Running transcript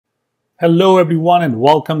Hello everyone and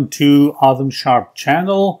welcome to Azam Sharp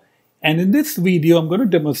channel. And in this video, I'm going to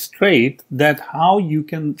demonstrate that how you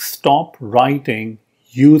can stop writing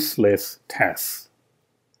useless tests.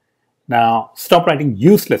 Now, stop writing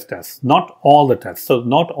useless tests, not all the tests. So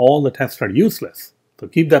not all the tests are useless. So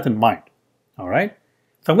keep that in mind. All right.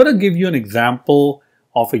 So I'm going to give you an example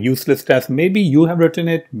of a useless test. Maybe you have written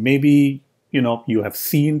it. Maybe, you have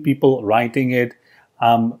seen people writing it.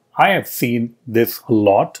 I have seen this a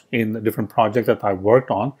lot in the different projects that I've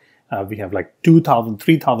worked on. We have like 2,000,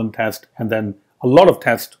 3,000 tests, and then a lot of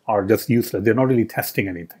tests are just useless. They're not really testing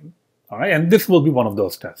anything. All right, and this will be one of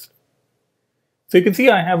those tests. So you can see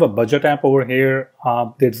I have a budget app over here.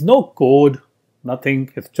 There's no code,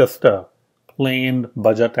 nothing. It's just a plain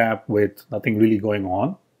budget app with nothing really going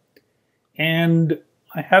on. And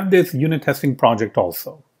I have this unit testing project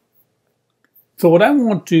also. So what I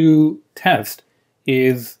want to test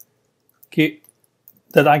is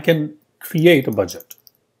that I can create a budget.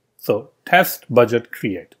 So test budget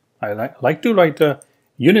create. I like to write a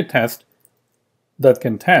unit test that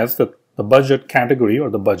can test that the budget category or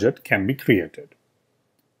the budget can be created.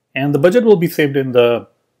 And the budget will be saved in the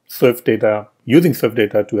Swift data using Swift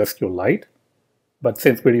data to SQLite. But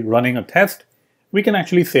since we're running a test, we can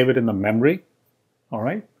actually save it in the memory. All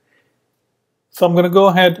right. So I'm going to go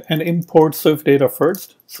ahead and import Swift data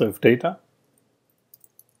first, Swift data.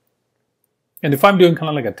 And if I'm doing kind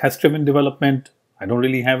of like a test-driven development, I don't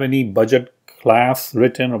really have any budget class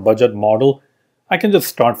written or budget model, I can just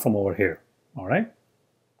start from over here. All right.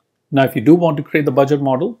 Now, if you do want to create the budget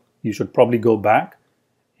model, you should probably go back.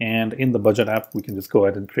 And in the budget app, we can just go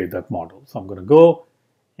ahead and create that model. So I'm going to go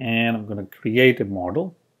and I'm going to create a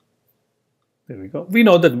model. There we go. We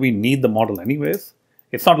know that we need the model anyways.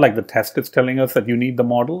 It's not like the test is telling us that you need the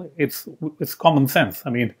model. It's common sense.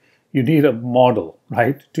 I mean, you need a model,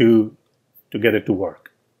 right, to get it to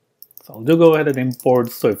work. So I'll just go ahead and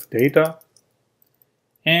import Swift data.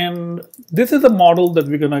 And this is a model that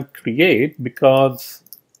we're going to create because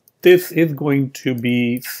this is going to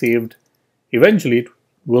be saved. Eventually, it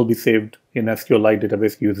will be saved in SQLite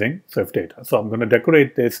database using Swift data. So I'm going to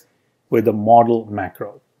decorate this with the model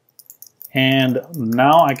macro. And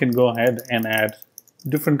now I can go ahead and add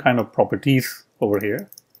different kind of properties over here.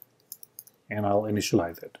 And I'll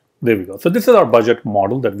initialize it. There we go. So this is our budget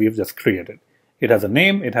model that we've just created. It has a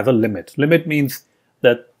name, it has a limit. Limit means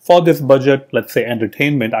that for this budget, let's say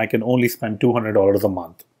entertainment, I can only spend $200 a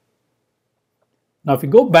month. Now, if we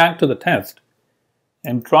go back to the test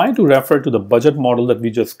and try to refer to the budget model that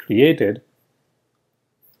we just created,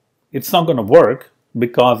 it's not going to work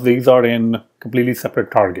because these are in completely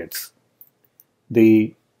separate targets.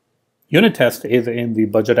 The unit test is in the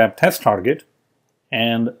budget app test target,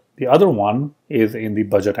 and the other one is in the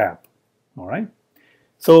budget app. All right.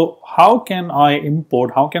 So how can I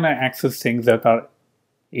import, how can I access things that are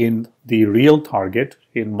in the real target,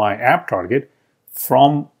 in my app target,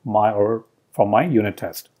 from my unit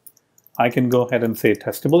test? I can go ahead and say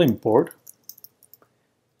testable import,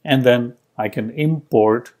 and then I can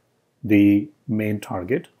import the main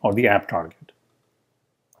target or the app target.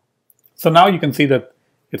 So now you can see that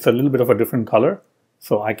it's a little bit of a different color,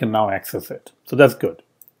 so I can now access it. So that's good.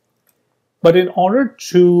 But in order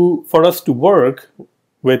for us to work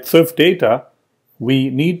with Swift data, we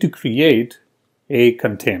need to create a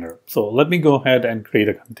container. So let me go ahead and create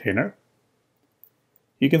a container.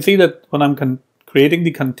 You can see that when I'm creating the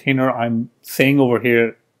container, I'm saying over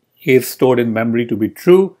here is stored in memory to be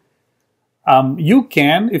true. You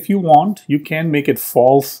can, if you want, you can make it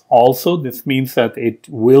false also. This means that it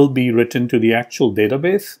will be written to the actual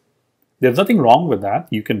database. There's nothing wrong with that.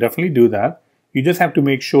 You can definitely do that. You just have to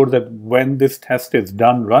make sure that when this test is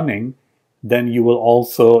done running, then you will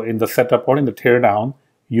also, in the setup or in the teardown,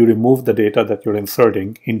 you remove the data that you're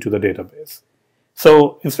inserting into the database.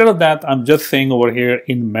 So instead of that, I'm just saying over here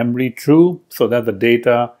in memory true, so that the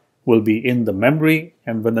data will be in the memory,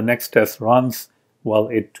 and when the next test runs, well,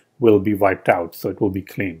 it will be wiped out, so it will be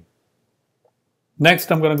clean. Next,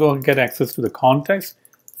 I'm going to go and get access to the context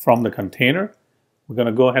from the container. We're going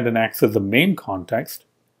to go ahead and access the main context.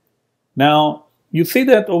 Now, you see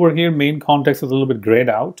that over here, main context is a little bit grayed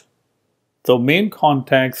out. So main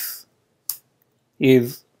context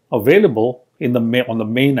is available on the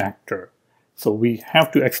main actor. So we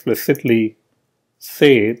have to explicitly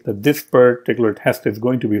say that this particular test is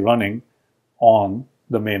going to be running on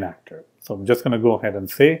the main actor. So I'm just going to go ahead and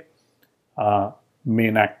say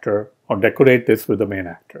main actor, or decorate this with the main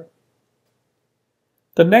actor.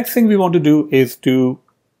 The next thing we want to do is to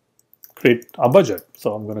create a budget.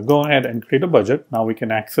 So I'm going to go ahead and create a budget. Now we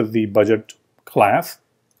can access the budget class.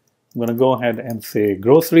 I'm going to go ahead and say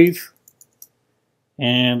groceries,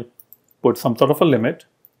 and put some sort of a limit.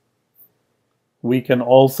 We can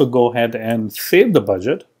also go ahead and save the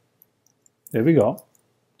budget. There we go.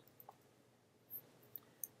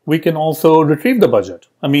 We can also retrieve the budget.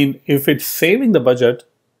 I mean, if it's saving the budget,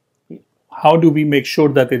 how do we make sure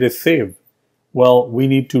that it is saved? Well, we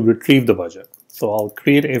need to retrieve the budget. So I'll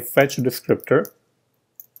create a fetch descriptor.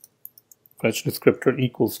 Fetch descriptor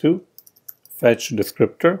equals to fetch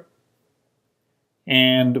descriptor.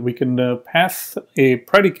 And we can pass a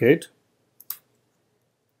predicate.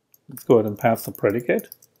 Let's go ahead and pass the predicate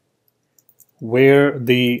where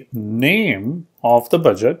the name of the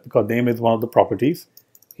budget, because name is one of the properties,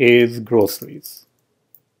 is groceries.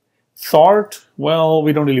 Sort, well,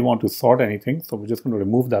 we don't really want to sort anything, so we're just going to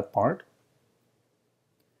remove that part.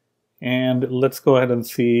 And let's go ahead and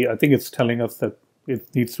see, I think it's telling us that it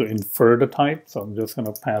needs to infer the type, so I'm just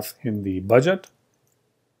going to pass in the budget.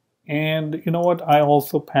 And you know what, I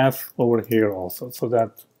also pass over here also, so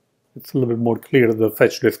that it's a little bit more clear. The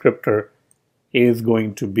fetch descriptor is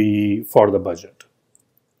going to be for the budget.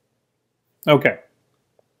 Okay.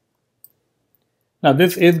 Now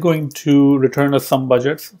this is going to return us some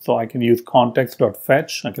budgets, so I can use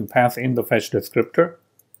context.fetch. I can pass in the fetch descriptor,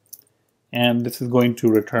 and this is going to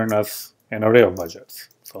return us an array of budgets.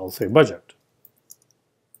 So I'll say budget.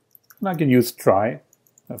 And I can use try,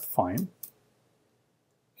 that's fine.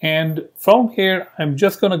 And from here, I'm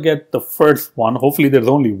just going to get the first one. Hopefully there's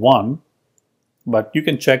only one, but you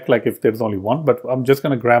can check like if there's only one, but I'm just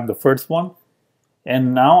going to grab the first one.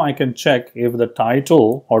 And now I can check if the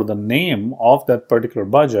title or the name of that particular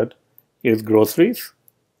budget is groceries.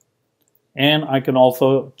 And I can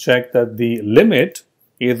also check that the limit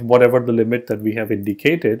is whatever the limit that we have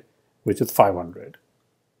indicated, which is 500.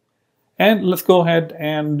 And let's go ahead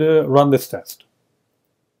and run this test.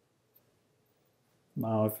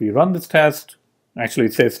 Now, if we run this test, actually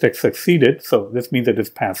it says test succeeded, so this means that it's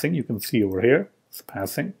passing. You can see over here, it's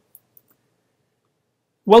passing.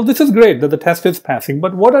 Well, this is great that the test is passing,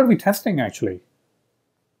 but what are we testing actually?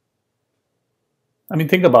 I mean,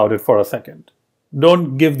 think about it for a second.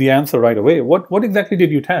 Don't give the answer right away. What exactly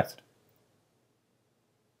did you test?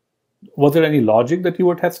 Was there any logic that you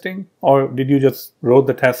were testing, or did you just wrote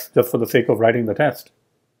the test just for the sake of writing the test?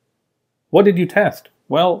 What did you test?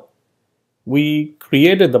 Well, we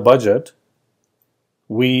created the budget,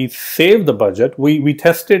 we saved the budget, we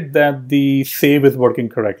tested that the save is working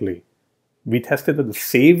correctly. We tested that the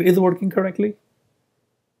save is working correctly.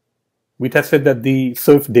 We tested that the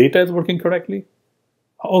Swift data is working correctly.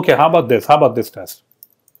 Okay, how about this? How about this test?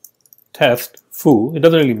 Test foo, it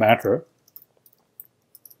doesn't really matter.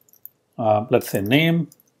 Let's say name,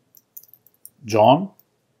 John,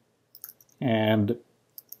 and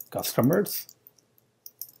customers.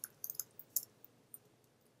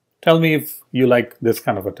 Tell me if you like this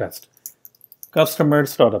kind of a test.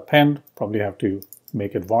 Customers.append, probably have to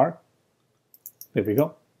make it var. There we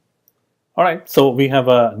go. All right, so we have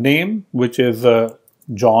a name, which is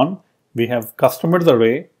John. We have customers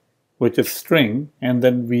array, which is string, and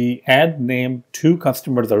then we add name to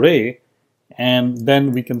customers array, and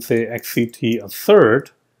then we can say xct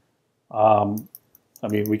assert. I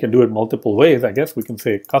mean, we can do it multiple ways. I guess we can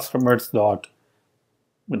say customers dot,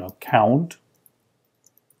 count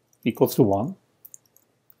equals to 1.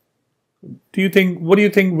 What do you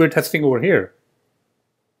think we're testing over here?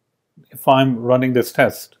 If I'm running this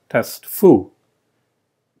test foo,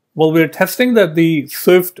 well, we're testing that the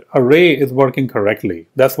Swift array is working correctly.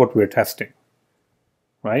 That's what we're testing,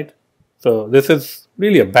 right? So this is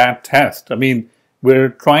really a bad test. I mean, we're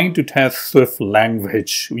trying to test Swift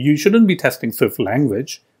language. You shouldn't be testing Swift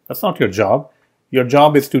language. That's not your job. Your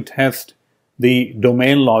job is to test the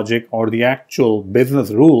domain logic or the actual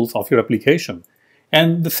business rules of your application.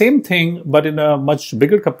 And the same thing, but in a much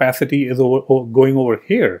bigger capacity, is going over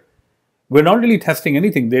here. We're not really testing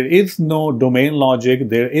anything. There is no domain logic.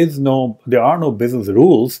 There are no business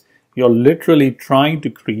rules. You're literally trying to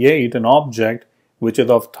create an object which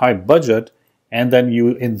is of type budget, and then you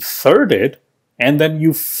insert it, and then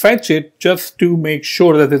you fetch it just to make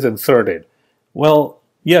sure that it's inserted. Well,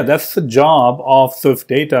 yeah, that's the job of Swift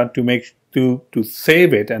data, to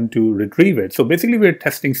save it and to retrieve it. So basically, we're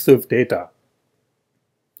testing Swift data.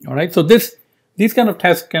 All right. So these kind of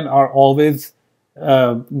tests are always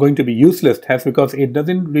going to be useless tests, because it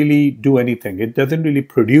doesn't really do anything. It doesn't really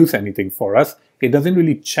produce anything for us. It doesn't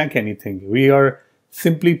really check anything. We are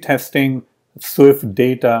simply testing Swift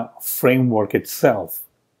data framework itself,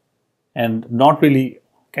 and not really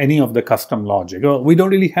any of the custom logic. Well, we don't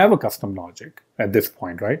really have a custom logic at this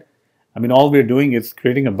point, right? I mean, all we're doing is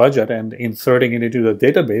creating a budget and inserting it into the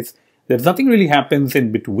database. There's nothing really happens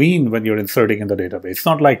in between when you're inserting in the database. It's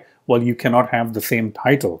not like, well, you cannot have the same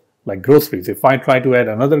title. like groceries. If I try to add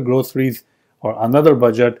another groceries or another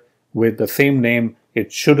budget with the same name,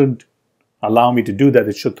 it shouldn't allow me to do that.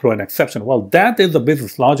 It should throw an exception. Well, that is the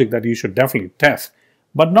business logic that you should definitely test,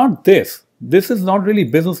 but not this. This is not really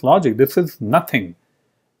business logic. This is nothing.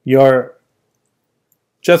 You're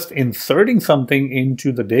just inserting something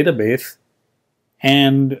into the database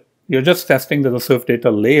and you're just testing that the Swift data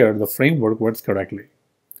layer, the framework, works correctly.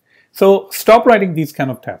 So stop writing these kind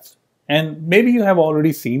of tests. And maybe you have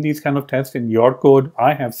already seen these kind of tests in your code.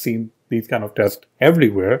 I have seen these kind of tests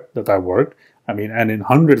everywhere that I worked. I mean, and in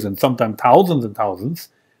hundreds and sometimes thousands and thousands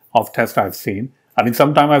of tests I've seen. I mean,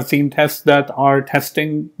 sometimes I've seen tests that are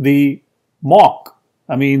testing the mock.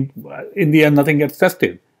 I mean, in the end, nothing gets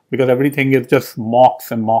tested because everything is just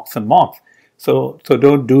mocks and mocks and mocks. So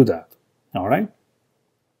don't do that. All right.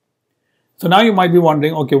 So now you might be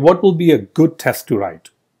wondering, okay, what will be a good test to write?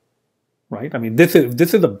 Right? I mean, if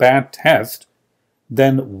this is a bad test,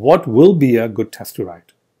 then what will be a good test to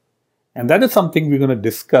write? And that is something we're going to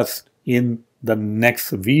discuss in the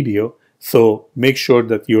next video. So make sure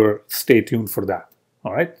that you're stay tuned for that.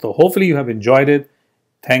 All right. So hopefully you have enjoyed it.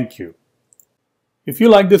 Thank you. If you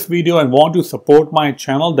like this video and want to support my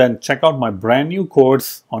channel, then check out my brand new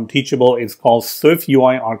course on Teachable. It's called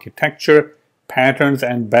SwiftUI Architecture, Patterns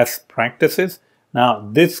and Best Practices. Now,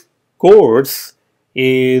 this course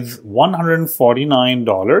is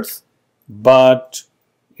 $149, but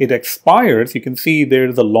it expires. You can see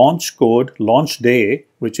there's a launch code, launch day,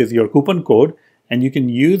 which is your coupon code, and you can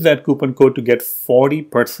use that coupon code to get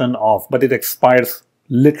 40% off, but it expires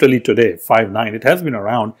literally today, 5/9. It has been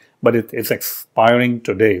around, but it's expiring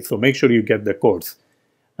today. So make sure you get the course.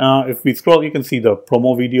 If we scroll, you can see the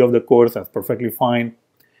promo video of the course. That's perfectly fine.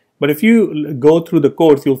 But if you go through the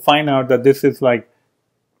course, you'll find out that this is like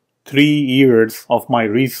 3 years of my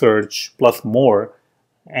research plus more,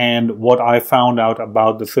 and what I found out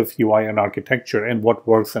about the SwiftUI and architecture and what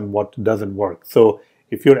works and what doesn't work. So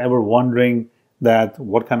if you're ever wondering that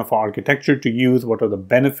what kind of architecture to use, what are the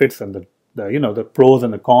benefits and the pros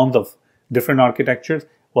and the cons of different architectures,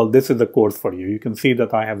 well, this is the course for you. You can see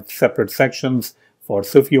that I have separate sections for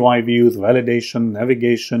SwiftUI views, validation,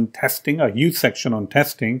 navigation, testing, a huge section on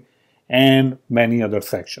testing, and many other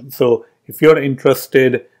sections. So if you're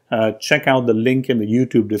interested, check out the link in the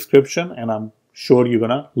YouTube description, and I'm sure you're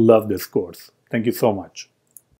gonna love this course. Thank you so much.